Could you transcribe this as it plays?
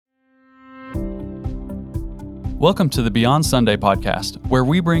Welcome to the Beyond Sunday podcast, where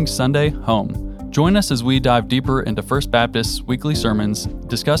we bring Sunday home. Join us as we dive deeper into First Baptist's weekly sermons,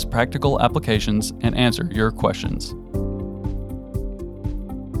 discuss practical applications, and answer your questions.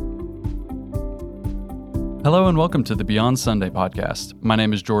 Hello and welcome to the Beyond Sunday podcast. My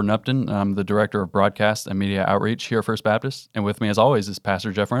name is Jordan Upton. I'm the Director of Broadcast and Media Outreach here at First Baptist. And with me, as always, is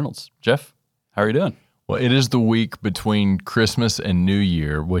Pastor Jeff Reynolds. Jeff, how are you doing? Well, it is the week between Christmas and New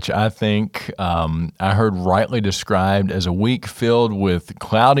Year, which I think I heard rightly described as a week filled with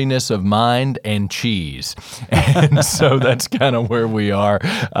cloudiness of mind and cheese. And so that's kind of where we are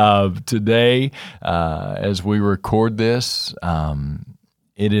today as we record this.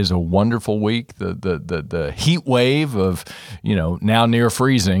 It is a wonderful week. The heat wave of, now near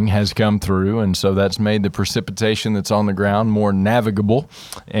freezing has come through, and so that's made the precipitation that's on the ground more navigable,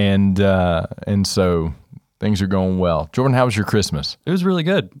 and so things are going well. Jordan, how was your Christmas? It was really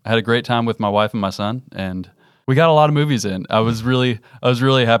good. I had a great time with my wife and my son, and we got a lot of movies in. I was really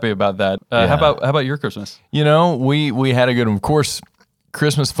happy about that. How about your Christmas? We had a good one. Of course,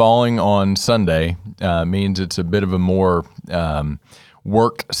 Christmas falling on Sunday means it's a bit of a more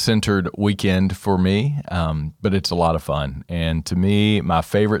work-centered weekend for me, but it's a lot of fun. And to me, my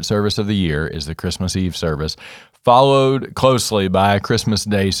favorite service of the year is the Christmas Eve service, followed closely by a Christmas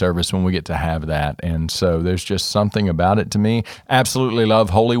Day service when we get to have that. And so there's just something about it to me. Absolutely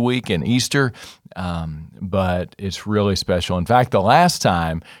love Holy Week and Easter, but it's really special. In fact, the last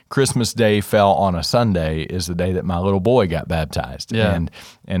time Christmas Day fell on a Sunday is the day that my little boy got baptized. Yeah.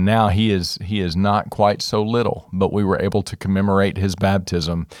 And now he is not quite so little, but we were able to commemorate his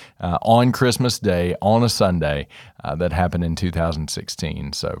baptism on Christmas Day on a Sunday that happened in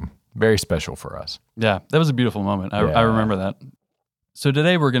 2016. So very special for us. Yeah, that was a beautiful moment. I remember that. So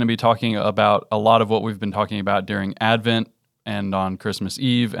today we're going to be talking about a lot of what we've been talking about during Advent and on Christmas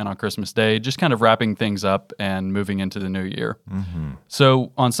Eve and on Christmas Day, just kind of wrapping things up and moving into the new year. Mm-hmm.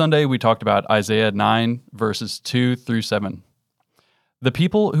 So on Sunday, we talked about Isaiah 9, verses 2 through 7. The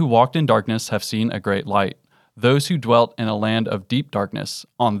people who walked in darkness have seen a great light. Those who dwelt in a land of deep darkness,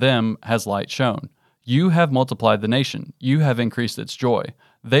 on them has light shone. You have multiplied the nation. You have increased its joy.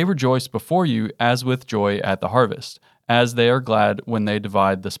 They rejoice before you as with joy at the harvest, as they are glad when they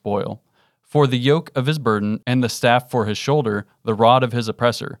divide the spoil. For the yoke of his burden and the staff for his shoulder, the rod of his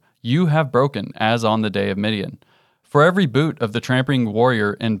oppressor, you have broken as on the day of Midian. For every boot of the tramping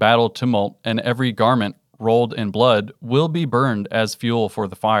warrior in battle tumult and every garment rolled in blood will be burned as fuel for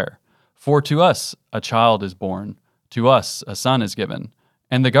the fire. For to us a child is born, to us a son is given,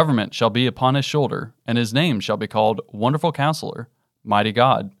 and the government shall be upon his shoulder, and his name shall be called Wonderful Counselor, Mighty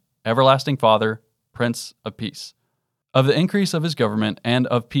God, Everlasting Father, Prince of Peace. Of the increase of his government and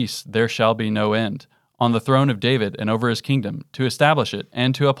of peace there shall be no end, on the throne of David and over his kingdom, to establish it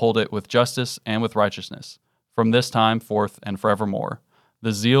and to uphold it with justice and with righteousness, from this time forth and forevermore.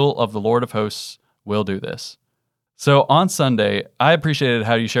 The zeal of the Lord of hosts will do this. So on Sunday, I appreciated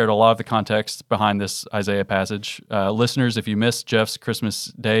how you shared a lot of the context behind this Isaiah passage. Listeners, if you missed Jeff's Christmas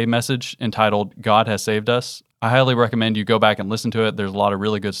Day message entitled God Has Saved Us, I highly recommend you go back and listen to it. There's a lot of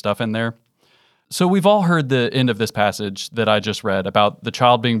really good stuff in there. So we've all heard the end of this passage that I just read about the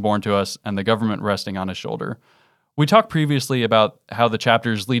child being born to us and the government resting on his shoulder. We talked previously about how the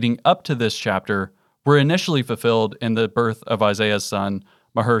chapters leading up to this chapter were initially fulfilled in the birth of Isaiah's son,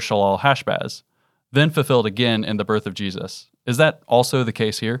 Maher-shalal-hash-baz, then fulfilled again in the birth of Jesus. Is that also the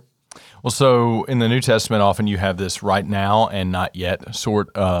case here? Well, so in the New Testament, often you have this right now and not yet sort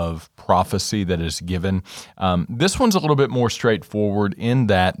of prophecy that is given. This one's a little bit more straightforward in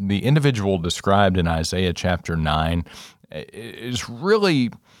that the individual described in Isaiah chapter 9 is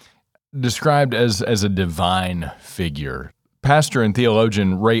really described as a divine figure. Pastor and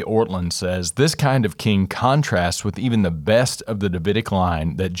theologian Ray Ortlund says, this kind of king contrasts with even the best of the Davidic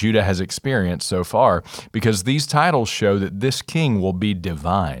line that Judah has experienced so far, because these titles show that this king will be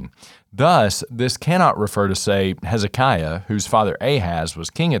divine. Thus, this cannot refer to, say, Hezekiah, whose father Ahaz was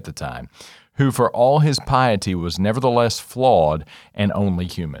king at the time, who for all his piety was nevertheless flawed and only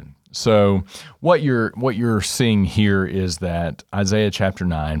human. So what you're seeing here is that Isaiah chapter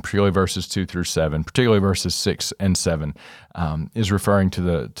 9, particularly verses 2 through 7, particularly verses 6 and 7, is referring to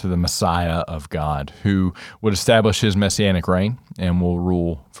the Messiah of God, who would establish his messianic reign and will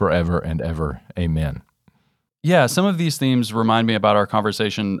rule forever and ever. Amen. Yeah, some of these themes remind me about our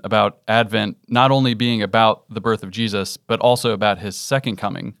conversation about Advent not only being about the birth of Jesus, but also about his second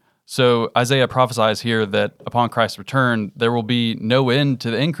coming. So Isaiah prophesies here that upon Christ's return, there will be no end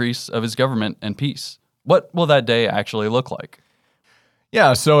to the increase of his government and peace. What will that day actually look like?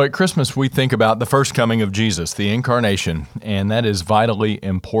 Yeah, so at Christmas, we think about the first coming of Jesus, the incarnation, and that is vitally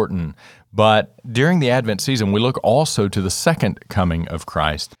important. But during the Advent season, we look also to the second coming of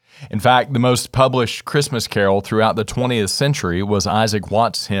Christ. In fact, the most published Christmas carol throughout the 20th century was Isaac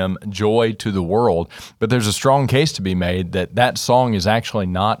Watts' hymn, Joy to the World. But there's a strong case to be made that that song is actually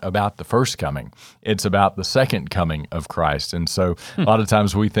not about the first coming. It's about the second coming of Christ. And so a lot of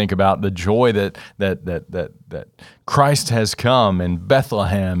times we think about the joy that Christ has come in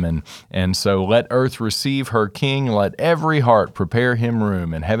Bethlehem. And so let earth receive her King. Let every heart prepare him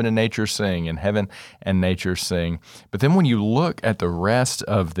room. And heaven and nature sing. And heaven and nature sing. But then when you look at the rest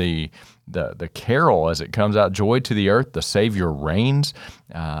of the carol as it comes out, joy to the earth, the Savior reigns.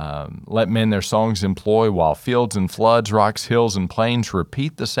 Let men their songs employ while fields and floods, rocks, hills, and plains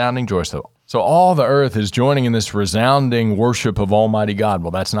repeat the sounding joy. So all the earth is joining in this resounding worship of Almighty God.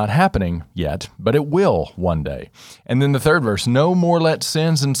 Well, that's not happening yet, but it will one day. And then the third verse, no more let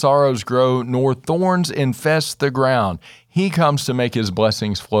sins and sorrows grow, nor thorns infest the ground. He comes to make his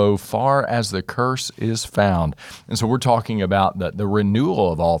blessings flow far as the curse is found. And so we're talking about the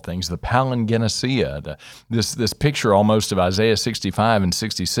renewal of all things, the palingenesia, this picture almost of Isaiah 65 and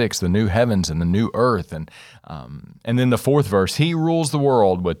 66, the new heavens and the new earth. And then the fourth verse, he rules the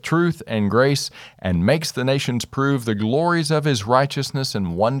world with truth and grace and makes the nations prove the glories of his righteousness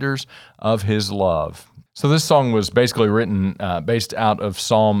and wonders of his love. So this song was basically written based out of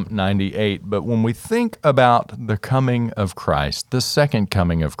Psalm 98. But when we think about the coming of Christ, the second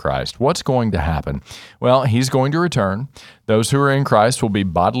coming of Christ, what's going to happen? Well, he's going to return. Those who are in Christ will be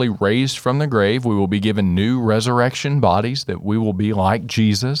bodily raised from the grave. We will be given new resurrection bodies, that we will be like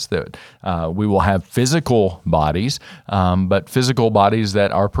Jesus, that we will have physical bodies, but physical bodies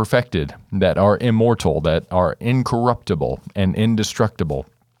that are perfected, that are immortal, that are incorruptible and indestructible.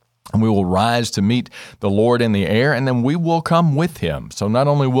 And we will rise to meet the Lord in the air, and then we will come with him. So not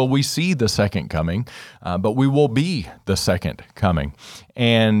only will we see the second coming, but we will be the second coming.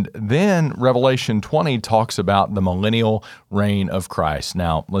 And then Revelation 20 talks about the millennial reign of Christ.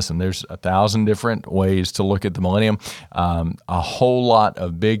 Now, listen, there's 1,000 different ways to look at the millennium, a whole lot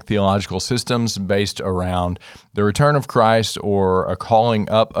of big theological systems based around the return of Christ or a calling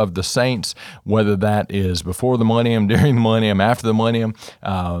up of the saints, whether that is before the millennium, during the millennium, after the millennium,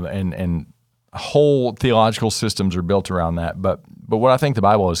 and whole theological systems are built around that. But what I think the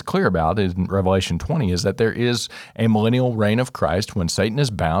Bible is clear about in Revelation 20 is that there is a millennial reign of Christ. When Satan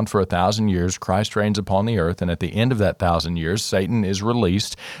is bound for 1,000 years, Christ reigns upon the earth, and at the end of that 1,000 years, Satan is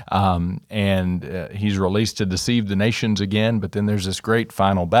released, and he's released to deceive the nations again. But then there's this great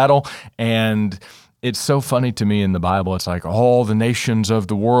final battle, and it's so funny to me in the Bible. It's like all the nations of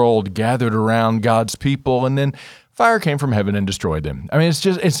the world gathered around God's people, and then fire came from heaven and destroyed them. I mean, it's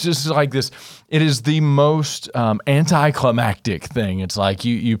just like this. It is the most anticlimactic thing. It's like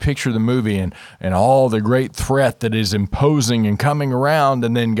you picture the movie and all the great threat that is imposing and coming around,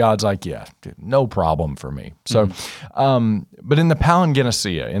 and then God's like, yeah, no problem for me. So, but in the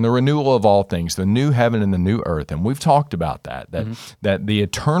palingenesia, in the renewal of all things, the new heaven and the new earth, and we've talked about that the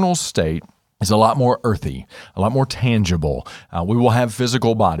eternal state is a lot more earthy, a lot more tangible. We will have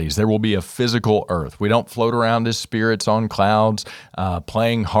physical bodies. There will be a physical earth. We don't float around as spirits on clouds,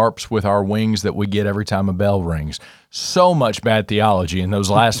 playing harps with our wings that we get every time a bell rings. So much bad theology in those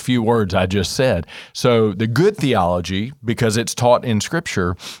last few words I just said. So the good theology, because it's taught in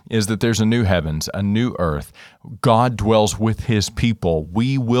Scripture, is that there's a new heavens, a new earth. God dwells with his people.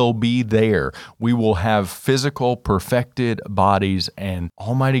 We will be there. We will have physical, perfected bodies, and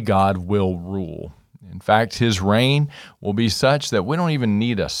Almighty God will rule. In fact, his reign will be such that we don't even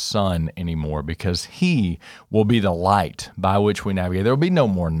need a sun anymore, because he will be the light by which we navigate. There will be no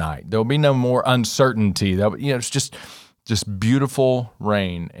more night. There will be no more uncertainty. It's just beautiful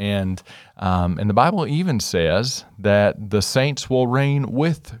reign. And the Bible even says that the saints will reign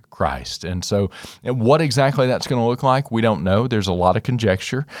with Christ. And so what exactly that's going to look like, we don't know. There's a lot of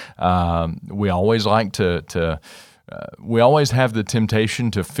conjecture. We always like we always have the temptation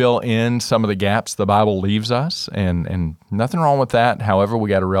to fill in some of the gaps the Bible leaves us, and nothing wrong with that. However, we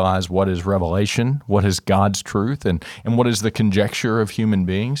got to realize what is revelation, what is God's truth, and what is the conjecture of human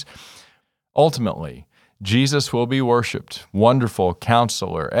beings. Ultimately, Jesus will be worshiped, Wonderful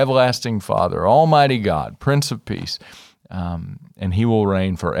Counselor, Everlasting Father, Almighty God, Prince of Peace, and he will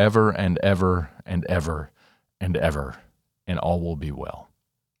reign forever and ever and ever and ever, and all will be well.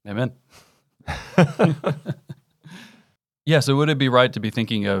 Amen. Yeah, so would it be right to be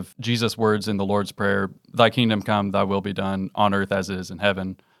thinking of Jesus' words in the Lord's Prayer, thy kingdom come, thy will be done on earth as it is in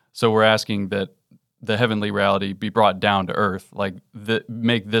heaven? So we're asking that the heavenly reality be brought down to earth, like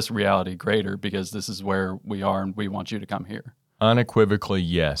make this reality greater, because this is where we are and we want you to come here. Unequivocally,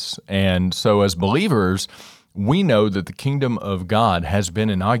 yes. And so as believers, we know that the kingdom of God has been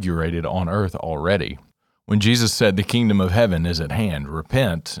inaugurated on earth already. When Jesus said the kingdom of heaven is at hand,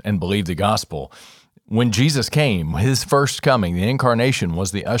 repent and believe the gospel. When Jesus came, his first coming, the incarnation,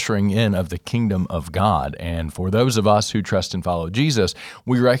 was the ushering in of the kingdom of God. And for those of us who trust and follow Jesus,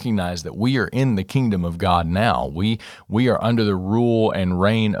 we recognize that we are in the kingdom of God now. We are under the rule and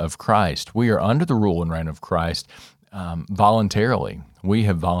reign of Christ. We are under the rule and reign of Christ voluntarily. We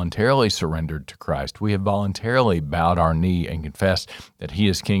have voluntarily surrendered to Christ. We have voluntarily bowed our knee and confessed that he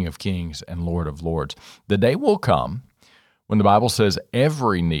is King of kings and Lord of lords. The day will come when the Bible says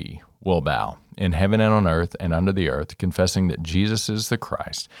every knee will bow in heaven and on earth and under the earth, confessing that Jesus is the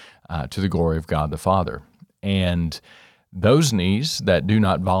Christ, to the glory of God the Father. And those knees that do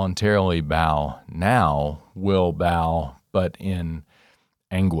not voluntarily bow now will bow, but in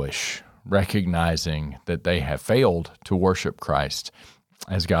anguish, recognizing that they have failed to worship Christ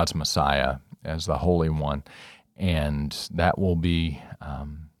as God's Messiah, as the Holy One. And that will be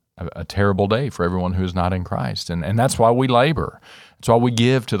a terrible day for everyone who is not in Christ. And that's why we labor. It's why we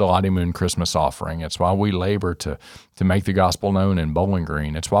give to the Lottie Moon Christmas offering. It's why we labor to make the gospel known in Bowling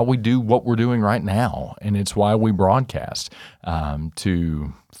Green. It's why we do what we're doing right now. And it's why we broadcast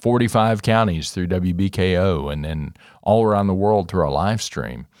to 45 counties through WBKO and then all around the world through our live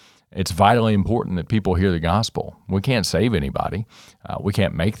stream. It's vitally important that people hear the gospel. We can't save anybody. We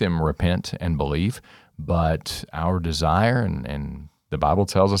can't make them repent and believe, but our desire, and the Bible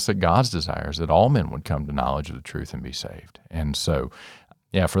tells us that God's desire is that all men would come to knowledge of the truth and be saved. And so,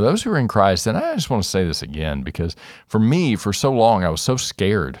 yeah, for those who are in Christ, and I just want to say this again, because for me, for so long, I was so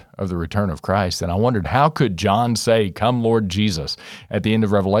scared of the return of Christ, and I wondered, how could John say, "Come, Lord Jesus," at the end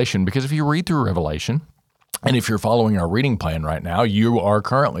of Revelation? Because if you read through Revelation, and if you're following our reading plan right now, you are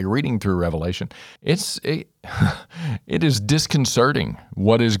currently reading through Revelation. It is disconcerting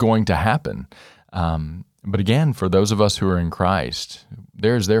what is going to happen. But again, for those of us who are in Christ,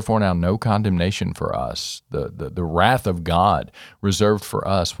 there is therefore now no condemnation for us. The wrath of God reserved for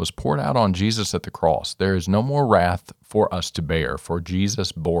us was poured out on Jesus at the cross. There is no more wrath for us to bear, for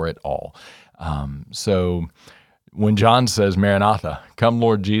Jesus bore it all. So when John says, "Maranatha, come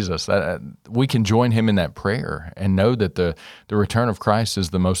Lord Jesus," we can join him in that prayer and know that the return of Christ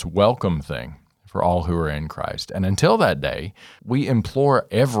is the most welcome thing for all who are in Christ. And until that day, we implore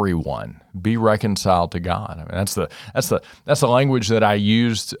everyone, be reconciled to God. I mean, that's the language that I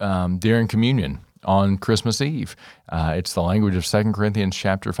used during communion on Christmas Eve. It's the language of 2 Corinthians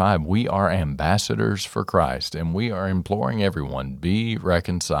chapter 5. We are ambassadors for Christ, and we are imploring everyone, be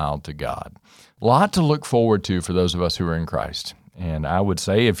reconciled to God. A lot to look forward to for those of us who are in Christ. And I would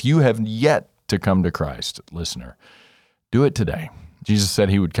say, if you have yet to come to Christ, listener, do it today. Jesus said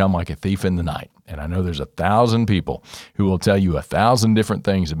he would come like a thief in the night. And I know there's 1,000 people who will tell you 1,000 different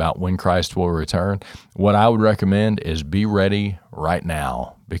things about when Christ will return. What I would recommend is be ready right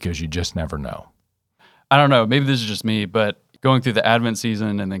now, because you just never know. I don't know, maybe this is just me, but going through the Advent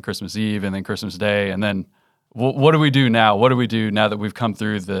season and then Christmas Eve and then Christmas Day, and then what do we do now? What do we do now that we've come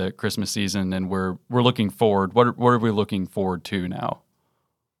through the Christmas season and we're looking forward? What are we looking forward to now?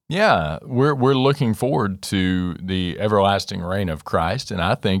 Yeah, we're looking forward to the everlasting reign of Christ, and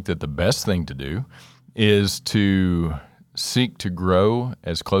I think that the best thing to do is to seek to grow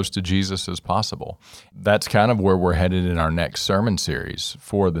as close to Jesus as possible. That's kind of where we're headed in our next sermon series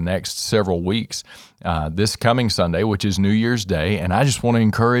for the next several weeks. This coming Sunday, which is New Year's Day, and I just want to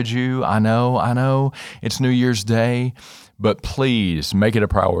encourage you. I know it's New Year's Day, but please make it a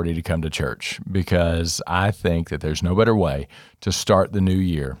priority to come to church, because I think that there's no better way to start the new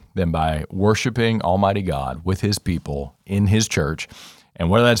year than by worshiping Almighty God with his people in his church. And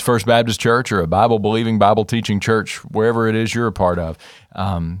whether that's First Baptist Church or a Bible-believing, Bible-teaching church, wherever it is you're a part of,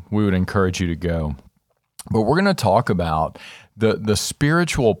 we would encourage you to go. But we're going to talk about the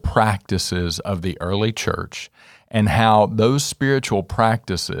spiritual practices of the early church and how those spiritual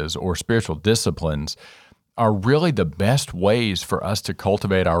practices or spiritual disciplines are really the best ways for us to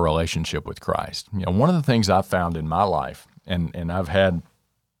cultivate our relationship with Christ. You know, one of the things I've found in my life, and I've had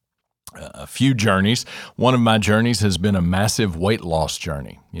a few journeys. One of my journeys has been a massive weight loss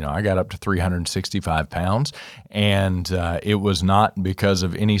journey. You know, I got up to 365 pounds, and it was not because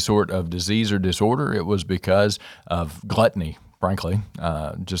of any sort of disease or disorder. It was because of gluttony, frankly,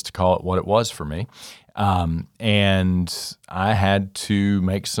 just to call it what it was for me. And I had to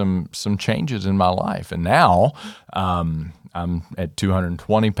make some changes in my life. And now I'm at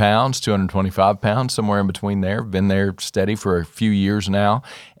 220 pounds, 225 pounds, somewhere in between there. I've been there steady for a few years now.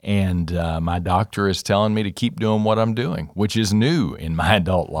 And my doctor is telling me to keep doing what I'm doing, which is new in my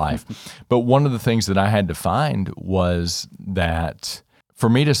adult life. But one of the things that I had to find was that for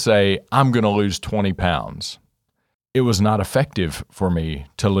me to say, I'm going to lose 20 pounds, it was not effective for me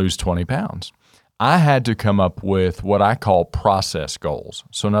to lose 20 pounds. I had to come up with what I call process goals.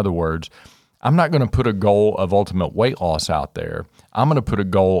 So in other words, I'm not going to put a goal of ultimate weight loss out there. I'm going to put a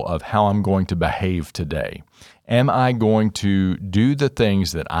goal of how I'm going to behave today. Am I going to do the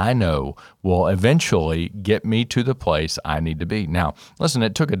things that I know will eventually get me to the place I need to be? Now, listen,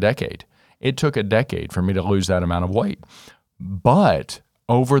 it took a decade. It took a decade for me to lose that amount of weight. But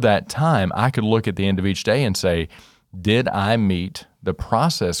over that time, I could look at the end of each day and say, did I meet the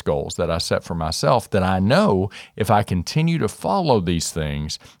process goals that I set for myself that I know if I continue to follow these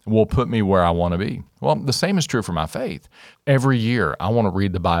things will put me where I want to be? Well, the same is true for my faith. Every year, I want to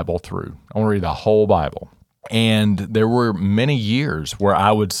read the Bible through. I want to read the whole Bible. And there were many years where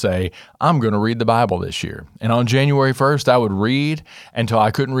I would say, I'm going to read the Bible this year. And on January 1st, I would read until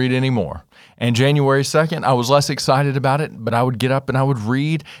I couldn't read anymore. And January 2nd, I was less excited about it, but I would get up and I would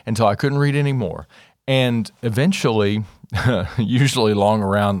read until I couldn't read anymore. And eventually, usually along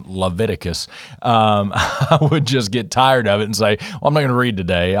around Leviticus, I would just get tired of it and say, well, I'm not going to read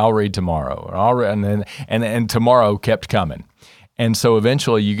today. I'll read tomorrow. And tomorrow kept coming. And so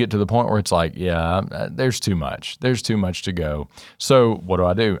eventually you get to the point where it's like, yeah, there's too much. There's too much to go. So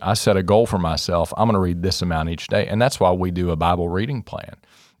what do? I set a goal for myself. I'm going to read this amount each day. And that's why we do a Bible reading plan.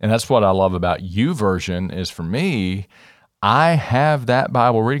 And that's what I love about YouVersion is for me, I have that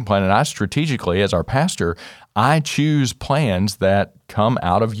Bible reading plan, and I strategically, as our pastor, I choose plans that come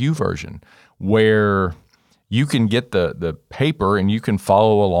out of YouVersion, where you can get the paper and you can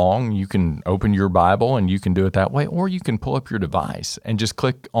follow along. You can open your Bible and you can do it that way, or you can pull up your device and just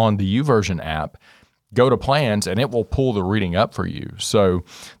click on the YouVersion app, go to plans, and it will pull the reading up for you. So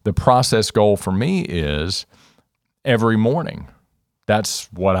the process goal for me is every morning.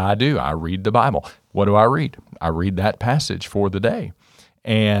 That's what I do. I read the Bible. What do I read? I read that passage for the day.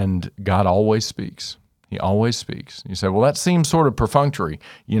 And God always speaks. He always speaks. You say, well, that seems sort of perfunctory.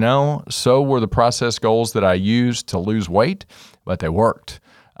 So were the process goals that I used to lose weight, but they worked.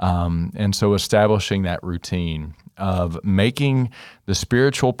 And so establishing that routine of making the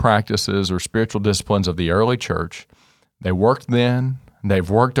spiritual practices or spiritual disciplines of the early church, they worked then. They've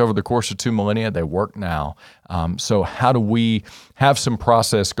worked over the course of 2 millennia. They work now. So how do we have some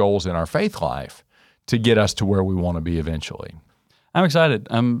process goals in our faith life to get us to where we want to be eventually? I'm excited.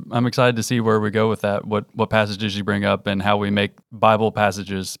 I'm excited to see where we go with that, what passages you bring up, and how we make Bible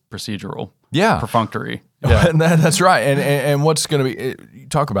passages procedural. Yeah. Perfunctory. Yeah. That's right. And what's going to be,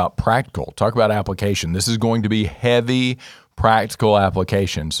 talk about practical, talk about application. This is going to be heavy practical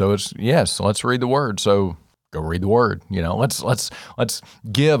application. So let's read the Word. So go read the Word. Let's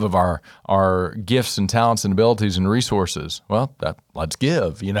give of our gifts and talents and abilities and resources. Well, let's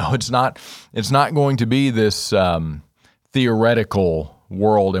give. It's not going to be this theoretical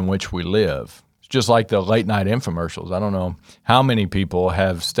world in which we live. It's just like the late night infomercials. I don't know how many people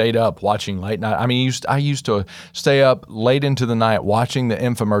have stayed up watching late night. I mean, I used to stay up late into the night watching the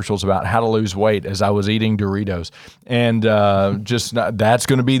infomercials about how to lose weight as I was eating Doritos. And that's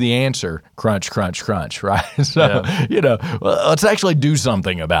going to be the answer. Crunch, crunch, crunch, right? So, let's actually do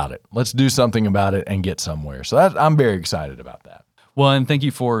something about it. Let's do something about it and get somewhere. So I'm very excited about that. Well, and thank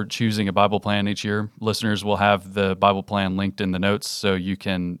you for choosing a Bible plan each year. Listeners will have the Bible plan linked in the notes, so you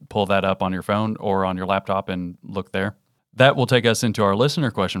can pull that up on your phone or on your laptop and look there. That will take us into our listener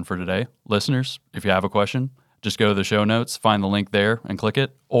question for today. Listeners, if you have a question, just go to the show notes, find the link there and click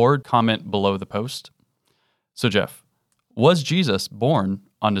it, or comment below the post. So, Jeff, was Jesus born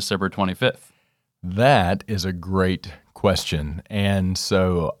on December 25th? That is a great question. And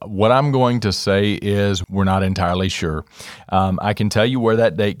so what I'm going to say is we're not entirely sure. I can tell you where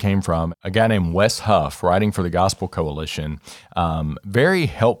that date came from. A guy named Wes Huff, writing for the Gospel Coalition, very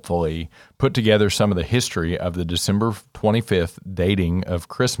helpfully put together some of the history of the December 25th dating of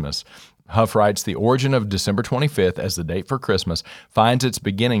Christmas. Huff writes, the origin of December 25th as the date for Christmas finds its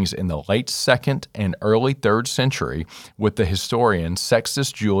beginnings in the late 2nd and early 3rd century with the historian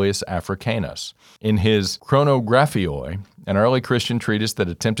Sextus Julius Africanus. In his Chronographioi, an early Christian treatise that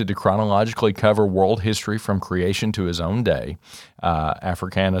attempted to chronologically cover world history from creation to his own day,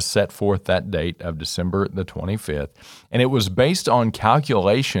 Africanus set forth that date of December the 25th, and it was based on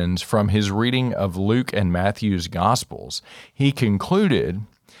calculations from his reading of Luke and Matthew's Gospels. He concluded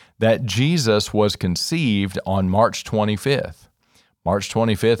that Jesus was conceived on March 25th. March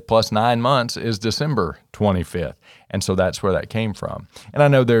 25th plus 9 months is December 25th. And so that's where that came from. And I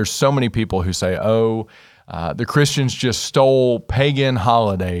know there's so many people who say, the Christians just stole pagan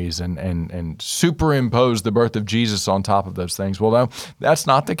holidays and superimposed the birth of Jesus on top of those things. Well, no, that's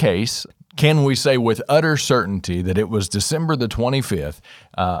not the case. Can we say with utter certainty that it was December the 25th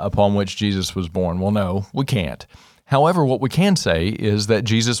upon which Jesus was born? Well, no, we can't. However, what we can say is that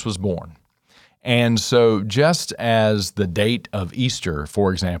Jesus was born. And so just as the date of Easter,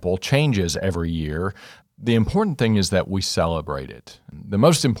 for example, changes every year, the important thing is that we celebrate it. The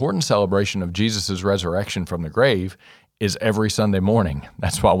most important celebration of Jesus' resurrection from the grave is every Sunday morning.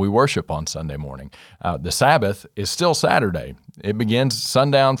 That's why we worship on Sunday morning. The Sabbath is still Saturday. It begins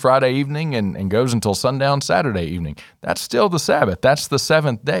sundown Friday evening and goes until sundown Saturday evening. That's still the Sabbath. That's the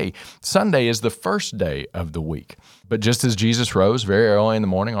seventh day. Sunday is the first day of the week. But just as Jesus rose very early in the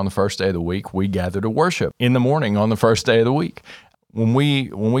morning on the first day of the week, we gather to worship in the morning on the first day of the week. When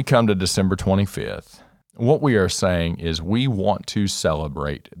we come to December 25th, what we are saying is we want to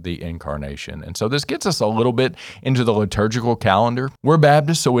celebrate the incarnation. And so this gets us a little bit into the liturgical calendar. We're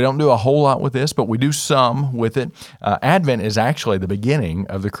Baptists, so we don't do a whole lot with this, but we do some with it. Advent is actually the beginning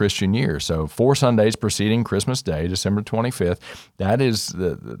of the Christian year. So 4 Sundays preceding Christmas Day, December 25th, that is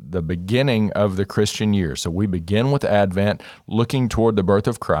the beginning of the Christian year. So we begin with Advent, looking toward the birth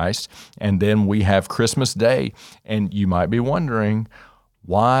of Christ, and then we have Christmas Day. And you might be wondering,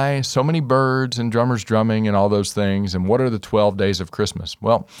 why so many birds and drummers drumming and all those things? And what are the 12 days of Christmas?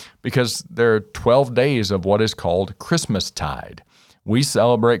 Well, because there are 12 days of what is called Christmastide. We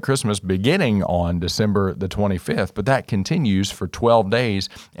celebrate Christmas beginning on December the 25th, but that continues for 12 days,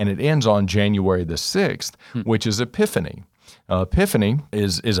 and it ends on January the 6th, which is Epiphany. Epiphany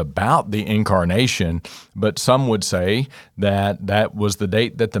is about the incarnation, but some would say that was the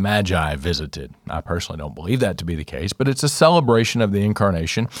date that the Magi visited. I personally don't believe that to be the case, but it's a celebration of the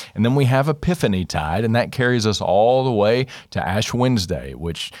incarnation. And then we have Epiphany Tide, and that carries us all the way to Ash Wednesday,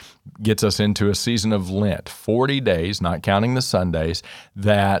 which gets us into a season of Lent, 40 days, not counting the Sundays,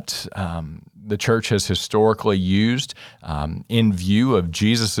 that the church has historically used in view of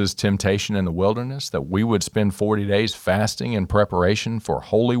Jesus' temptation in the wilderness, that we would spend 40 days fasting in preparation for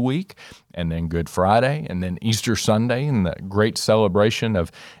Holy Week, and then Good Friday, and then Easter Sunday, and the great celebration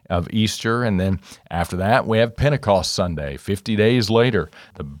of Easter. And then after that, we have Pentecost Sunday, 50 days later,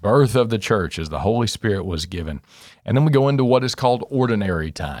 the birth of the church as the Holy Spirit was given. And then we go into what is called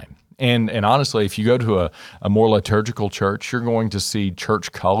ordinary time. And honestly, if you go to a more liturgical church, you're going to see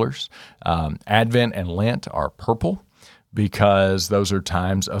church colors. Advent and Lent are purple because those are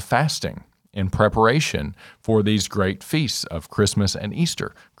times of fasting in preparation for these great feasts of Christmas and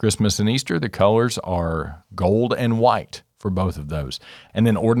Easter. Christmas and Easter, the colors are gold and white for both of those. And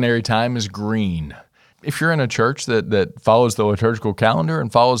then ordinary time is green. If you're in a church that follows the liturgical calendar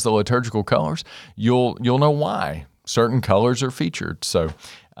and follows the liturgical colors, you'll know why certain colors are featured. So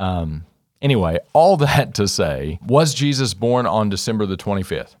anyway, all that to say, was Jesus born on December the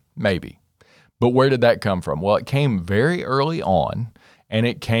 25th? Maybe. But where did that come from? Well, it came very early on, and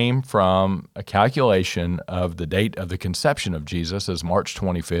it came from a calculation of the date of the conception of Jesus as March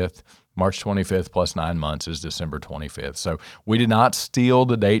 25th. March 25th plus 9 months is December 25th. So we did not steal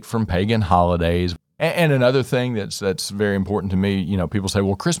the date from pagan holidays. And another thing that's very important to me, people say,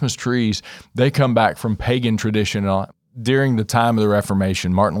 well, Christmas trees, they come back from pagan tradition. During the time of the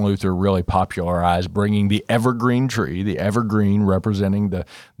Reformation, Martin Luther really popularized bringing the evergreen tree, the evergreen representing the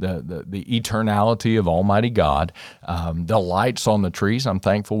eternality of Almighty God, the lights on the trees. I'm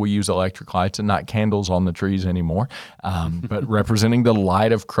thankful we use electric lights and not candles on the trees anymore, but representing the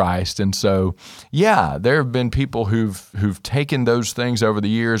light of Christ. And so, yeah, there have been people who've taken those things over the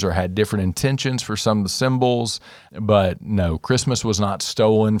years or had different intentions for some of the symbols, but no, Christmas was not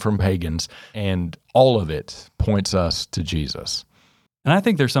stolen from pagans, and all of it points us to Jesus. And I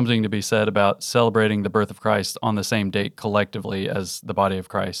think there's something to be said about celebrating the birth of Christ on the same date collectively as the body of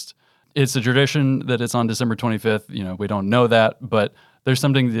Christ. It's a tradition that it's on December 25th. We don't know that, but there's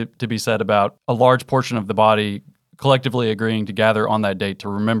something to be said about a large portion of the body collectively agreeing to gather on that date to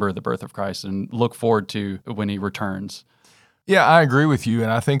remember the birth of Christ and look forward to when he returns. Yeah, I agree with you.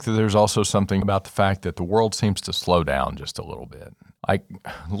 And I think that there's also something about the fact that the world seems to slow down just a little bit. Like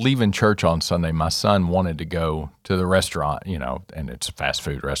leaving church on Sunday, my son wanted to go to the restaurant, and it's a fast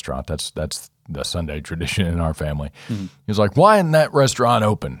food restaurant. That's the Sunday tradition in our family. Mm-hmm. He was like, why isn't that restaurant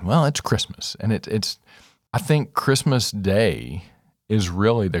open? Well, it's Christmas. And I think Christmas Day is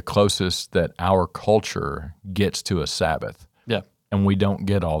really the closest that our culture gets to a Sabbath. Yeah. And we don't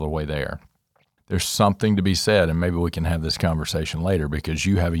get all the way there. There's something to be said, and maybe we can have this conversation later because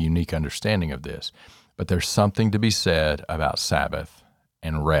you have a unique understanding of this. But there's something to be said about Sabbath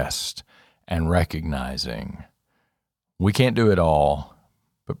and rest and recognizing we can't do it all,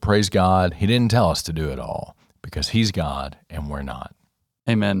 but praise God, He didn't tell us to do it all because He's God and we're not.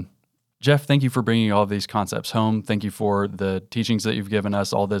 Amen. Jeff, thank you for bringing all of these concepts home. Thank you for the teachings that you've given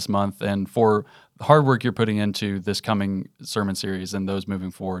us all this month and for the hard work you're putting into this coming sermon series and those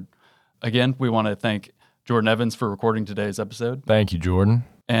moving forward. Again, we want to thank Jordan Evans for recording today's episode. Thank you, Jordan.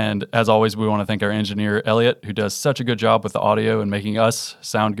 And as always, we want to thank our engineer, Elliot, who does such a good job with the audio and making us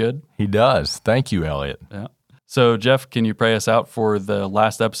sound good. He does. Thank you, Elliot. Yeah. So, Jeff, can you pray us out for the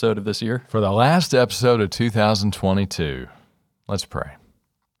last episode of this year? For the last episode of 2022, let's pray.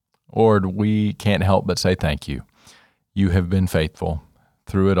 Lord, we can't help but say thank you. You have been faithful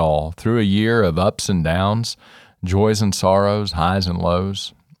through it all, through a year of ups and downs, joys and sorrows, highs and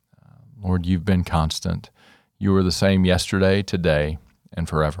lows. Lord, you've been constant. You are the same yesterday, today, and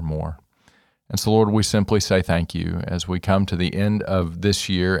forevermore. And so, Lord, we simply say thank you as we come to the end of this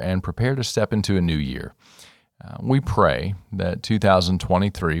year and prepare to step into a new year. We pray that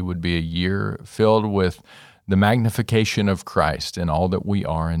 2023 would be a year filled with the magnification of Christ in all that we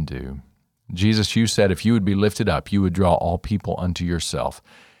are and do. Jesus, you said if you would be lifted up, you would draw all people unto yourself.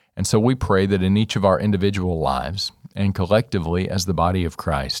 And so we pray that in each of our individual lives and collectively as the body of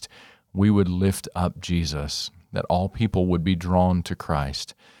Christ, we would lift up Jesus, that all people would be drawn to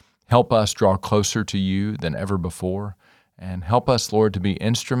Christ. Help us draw closer to you than ever before, and help us, Lord, to be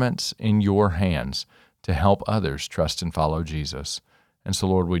instruments in your hands to help others trust and follow Jesus. And so,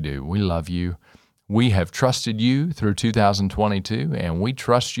 Lord, we do. We love you. We have trusted you through 2022, and we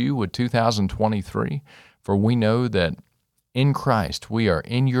trust you with 2023, for we know that in Christ we are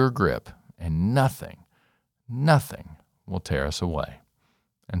in your grip, and nothing will tear us away.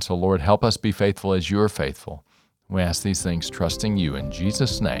 And so, Lord, help us be faithful as you are faithful. We ask these things trusting you in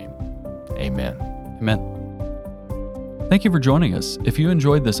Jesus' name. Amen. Amen. Thank you for joining us. If you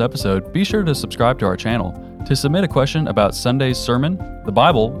enjoyed this episode, be sure to subscribe to our channel. To submit a question about Sunday's sermon, the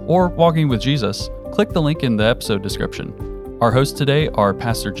Bible, or walking with Jesus, click the link in the episode description. Our hosts today are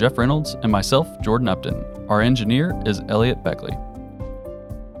Pastor Jeff Reynolds and myself, Jordan Upton. Our engineer is Elliot Beckley.